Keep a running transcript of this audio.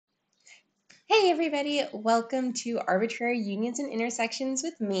Hi everybody, welcome to Arbitrary Unions and Intersections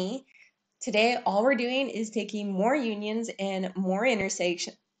with me. Today all we're doing is taking more unions and more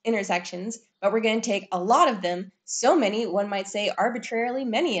intersections, but we're going to take a lot of them, so many, one might say arbitrarily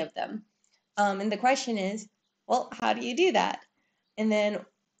many of them. And the question is, well, how do you do that? And then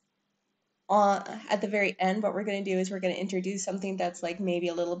at the very end, what we're going to do is we're going to introduce something that's like maybe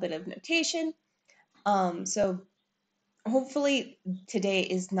a little bit of notation. So hopefully today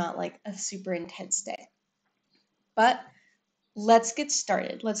is not like a super intense day. But let's get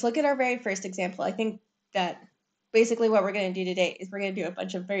started. Let's look at our very first example. I think that basically what we're going to do today is we're going to do a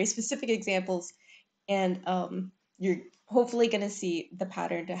bunch of very specific examples, and you're hopefully going to see the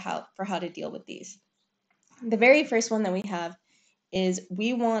pattern for how to deal with these. The very first one that we have is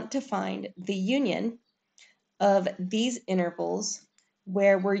we want to find the union of these intervals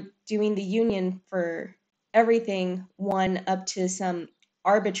where we're doing the union for everything 1 up to some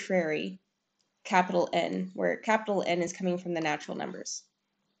arbitrary capital N, where capital N is coming from the natural numbers.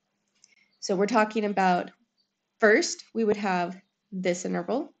 So we're talking about, first, we would have this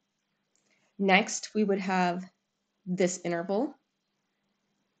interval. Next, we would have this interval.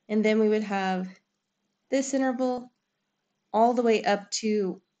 And then we would have this interval all the way up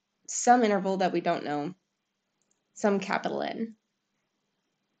to some interval that we don't know, some capital N.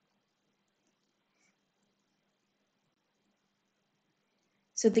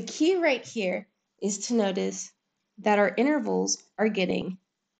 So the key right here is to notice that our intervals are getting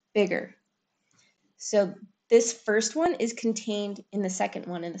bigger. So this first one is contained in the second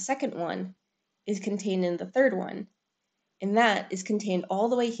one, and the second one is contained in the third one, and that is contained all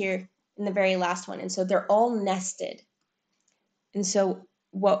the way here in the very last one. And so they're all nested. And so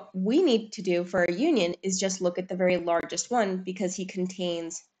what we need to do for our union is just look at the very largest one because he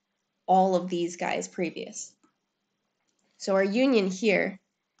contains all of these guys previous. So our union here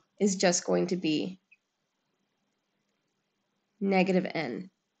is just going to be negative n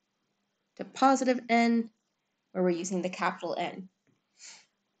to positive n, where we're using the capital N.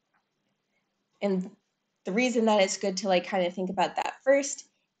 And the reason that it's good to like kind of think about that first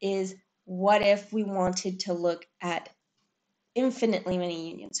is, what if we wanted to look at infinitely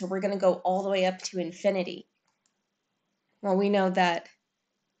many unions? So we're going to go all the way up to infinity. Well, we know that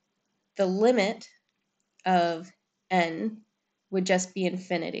the limit of n would just be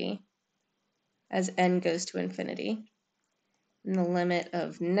infinity as n goes to infinity. And the limit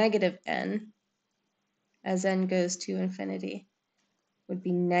of negative n as n goes to infinity would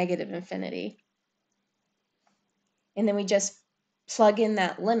be negative infinity. And then we just plug in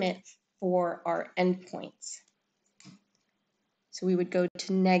that limit for our endpoints. So we would go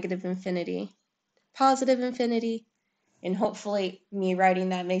to negative infinity, positive infinity, and hopefully me writing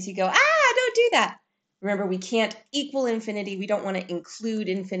that makes you go, don't do that. Remember, we can't equal infinity. We don't want to include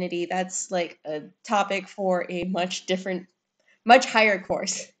infinity. That's like a topic for a much higher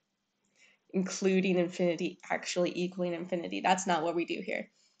course. Including infinity, actually equaling infinity. That's not what we do here.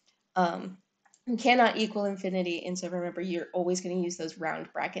 We cannot equal infinity, and so remember, you're always going to use those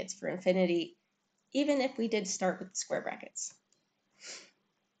round brackets for infinity, even if we did start with square brackets.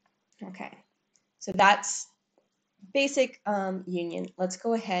 Okay, so that's basic union. Let's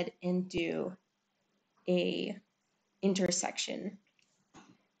go ahead and do a intersection.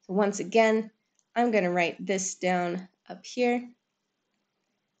 So once again, I'm going to write this down up here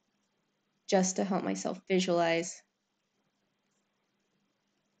just to help myself visualize.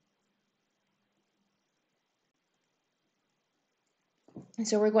 And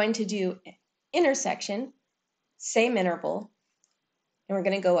so we're going to do intersection, same interval, and we're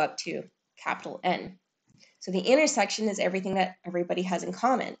going to go up to capital N. So the intersection is everything that everybody has in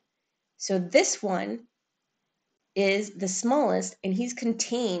common. So this one is the smallest, and he's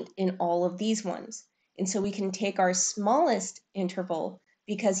contained in all of these ones. And so we can take our smallest interval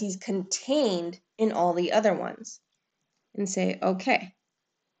because he's contained in all the other ones and say, okay,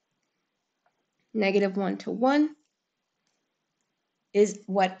 -1 to 1 is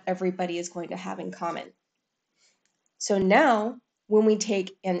what everybody is going to have in common. So now when we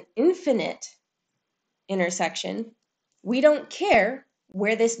take an infinite intersection, we don't care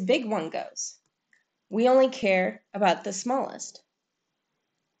where this big one goes. We only care about the smallest.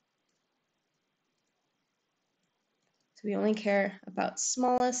 So we only care about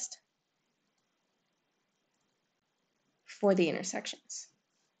smallest for the intersections.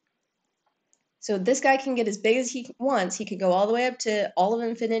 So this guy can get as big as he wants. He could go all the way up to all of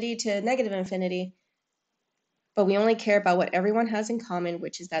infinity to negative infinity, but we only care about what everyone has in common,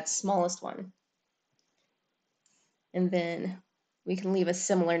 which is that smallest one. And then we can leave a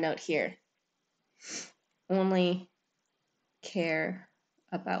similar note here. Only care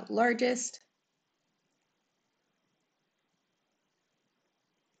about largest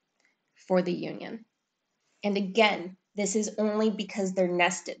for the union. And again, this is only because they're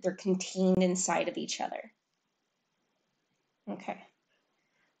nested, they're contained inside of each other. Okay,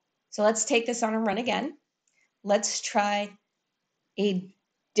 so let's take this on a run again. Let's try a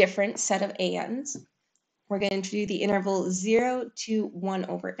different set of ANs. We're going to do the interval 0 to 1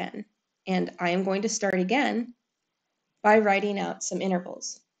 over n. And I am going to start again by writing out some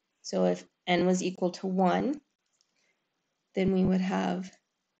intervals. So if n was equal to 1, then we would have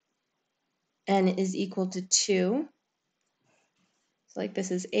n is equal to 2. So like this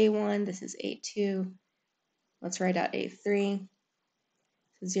is A1, this is A2. Let's write out A3.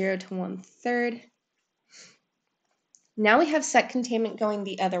 So 0 to 1/3. Now we have set containment going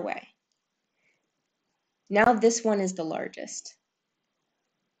the other way. Now this one is the largest.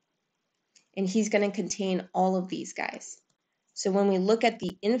 And he's going to contain all of these guys. So when we look at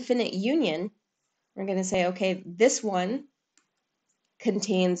the infinite union, we're going to say, okay, this one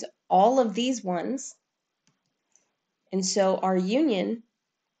contains all of these ones. And so our union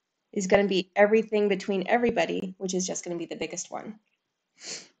is going to be everything between everybody, which is just going to be the biggest one.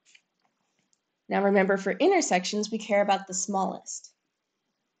 Now remember, for intersections, we care about the smallest.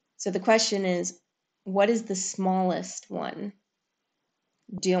 So the question is, what is the smallest one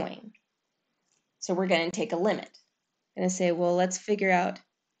doing? So we're going to take a limit. I'm going to say, well, let's figure out,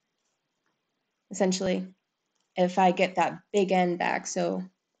 essentially, if I get that big N back, so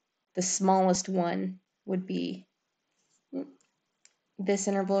the smallest one would be this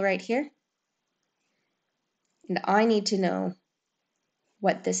interval right here. And I need to know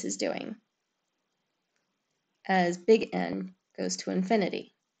what this is doing as big N goes to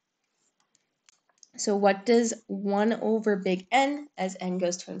infinity. So what does 1 over big N as n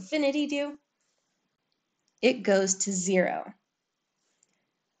goes to infinity do? It goes to 0.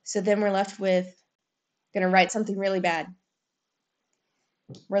 So then we're left with, I'm going to write something really bad.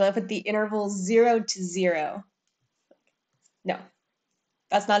 We're left with the interval 0 to 0. No,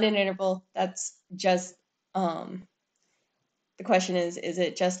 that's not an interval. That's just, the question is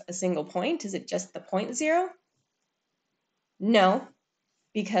it just a single point? Is it just the point 0? No,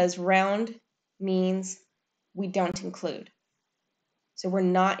 because round means we don't include. So we're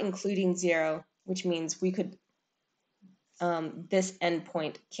not including 0, which means we could, this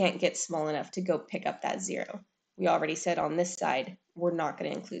endpoint can't get small enough to go pick up that 0. We already said on this side, we're not going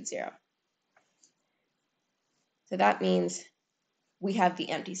to include 0. So that means we have the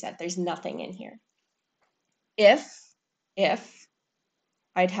empty set. There's nothing in here. If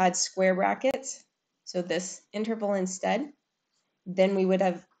I'd had square brackets, so this interval instead, then we would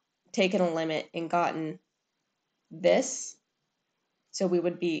have taken a limit and gotten this. So we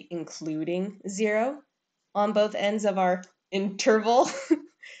would be including 0 on both ends of our interval.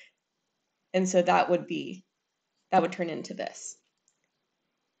 And so that would turn into this.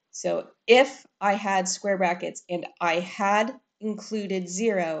 So if I had square brackets and I had included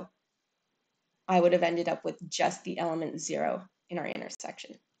 0, I would have ended up with just the element 0 in our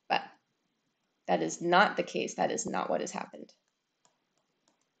intersection. But that is not the case. That is not what has happened.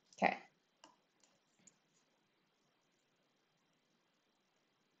 Okay.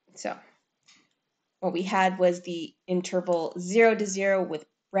 So what we had was the interval 0 to 0 with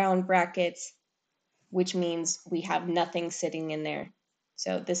round brackets, which means we have nothing sitting in there.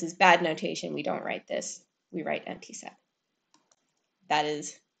 So this is bad notation. We don't write this. We write empty set. That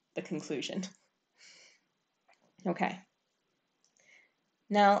is the conclusion. Okay.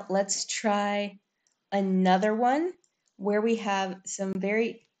 Now let's try another one where we have some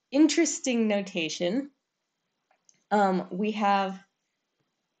very interesting notation. We have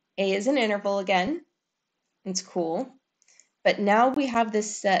A as an interval again. It's cool. But now we have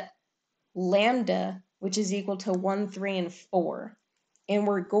this set lambda, which is equal to 1, 3, and 4. And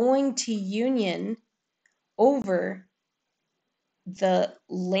we're going to union over the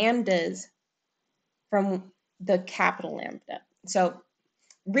lambdas from the capital lambda. So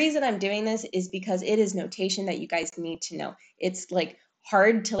reason I'm doing this is because it is notation that you guys need to know. It's like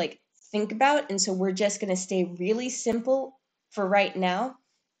hard to like think about, and so we're just going to stay really simple for right now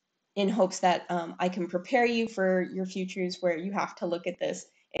in hopes that I can prepare you for your futures where you have to look at this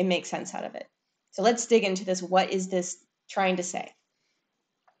and make sense out of it. So let's dig into this. What is this trying to say?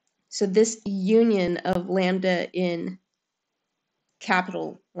 So this union of lambda in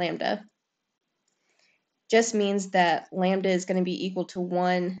capital lambda just means that lambda is going to be equal to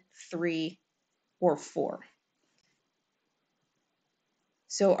 1, 3, or 4.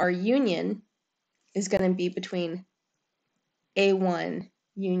 So our union is going to be between A1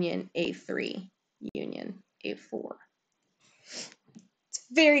 union A3 union A4. It's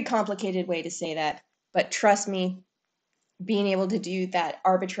a very complicated way to say that, but trust me, being able to do that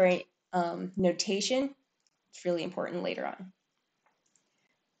arbitrary notation. It's really important later on.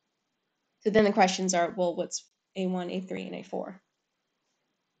 So then the questions are, well, what's A1, A3, and A4?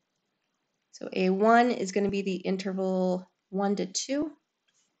 So A1 is going to be the interval 1 to 2.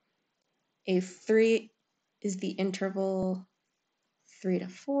 A3 is the interval 3 to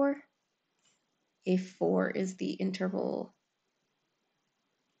 4. A4 is the interval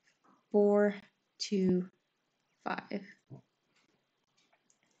 4 to 5.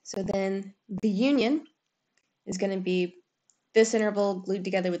 So then the union is going to be this interval glued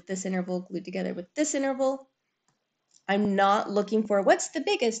together with this interval glued together with this interval. I'm not looking for what's the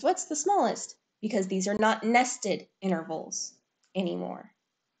biggest, what's the smallest, because these are not nested intervals anymore.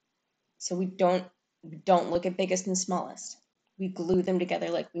 So we don't look at biggest and smallest. We glue them together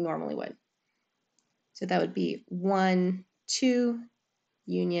like we normally would. So that would be 1, 2,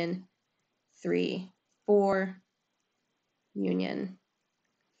 union, 3, 4, union,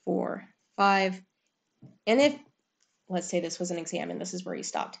 4, 5. And if, let's say this was an exam and this is where you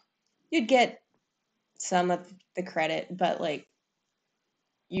stopped, you'd get some of the credit, but like,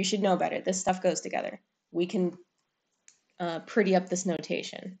 you should know better. This stuff goes together. We can pretty up this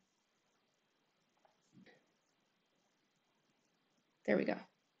notation. There we go.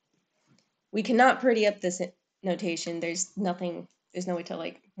 We cannot pretty up this notation. There's no way to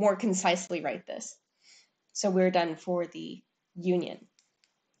like more concisely write this. So we're done for the union.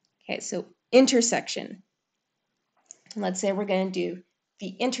 Okay, so intersection. Let's say we're going to do the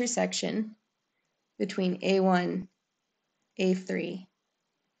intersection between A1, A3,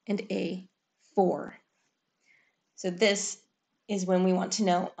 and A4. So this is when we want to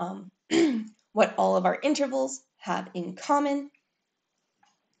know what all of our intervals have in common.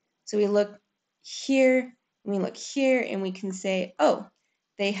 So we look here, and we look here, and we can say, oh,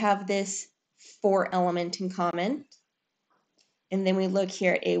 they have this 4 element in common. And then we look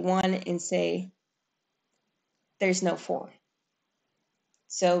here at A1 and say, there's no 4.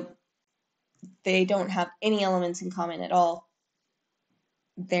 So they don't have any elements in common at all.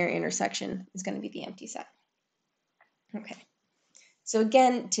 Their intersection is going to be the empty set. Okay. So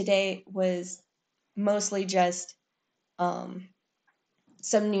again, today was mostly just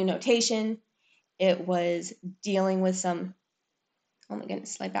some new notation. It was dealing with some, oh my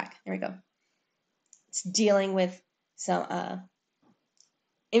goodness, slide back. There we go. It's dealing with some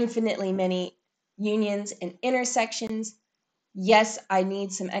infinitely many unions and intersections. Yes, I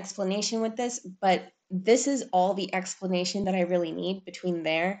need some explanation with this, but this is all the explanation that I really need between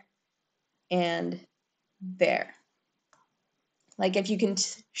there and there. Like if you can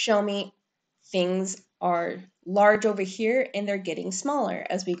show me things are large over here and they're getting smaller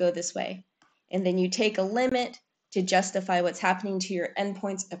as we go this way. And then you take a limit to justify what's happening to your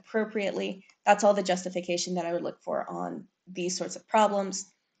endpoints appropriately. That's all the justification that I would look for on these sorts of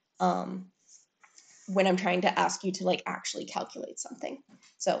problems when I'm trying to ask you to like actually calculate something.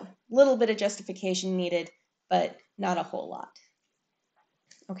 So a little bit of justification needed, but not a whole lot.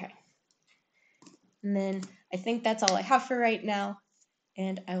 Okay. And then I think that's all I have for right now,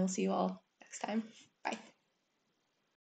 and I will see you all next time.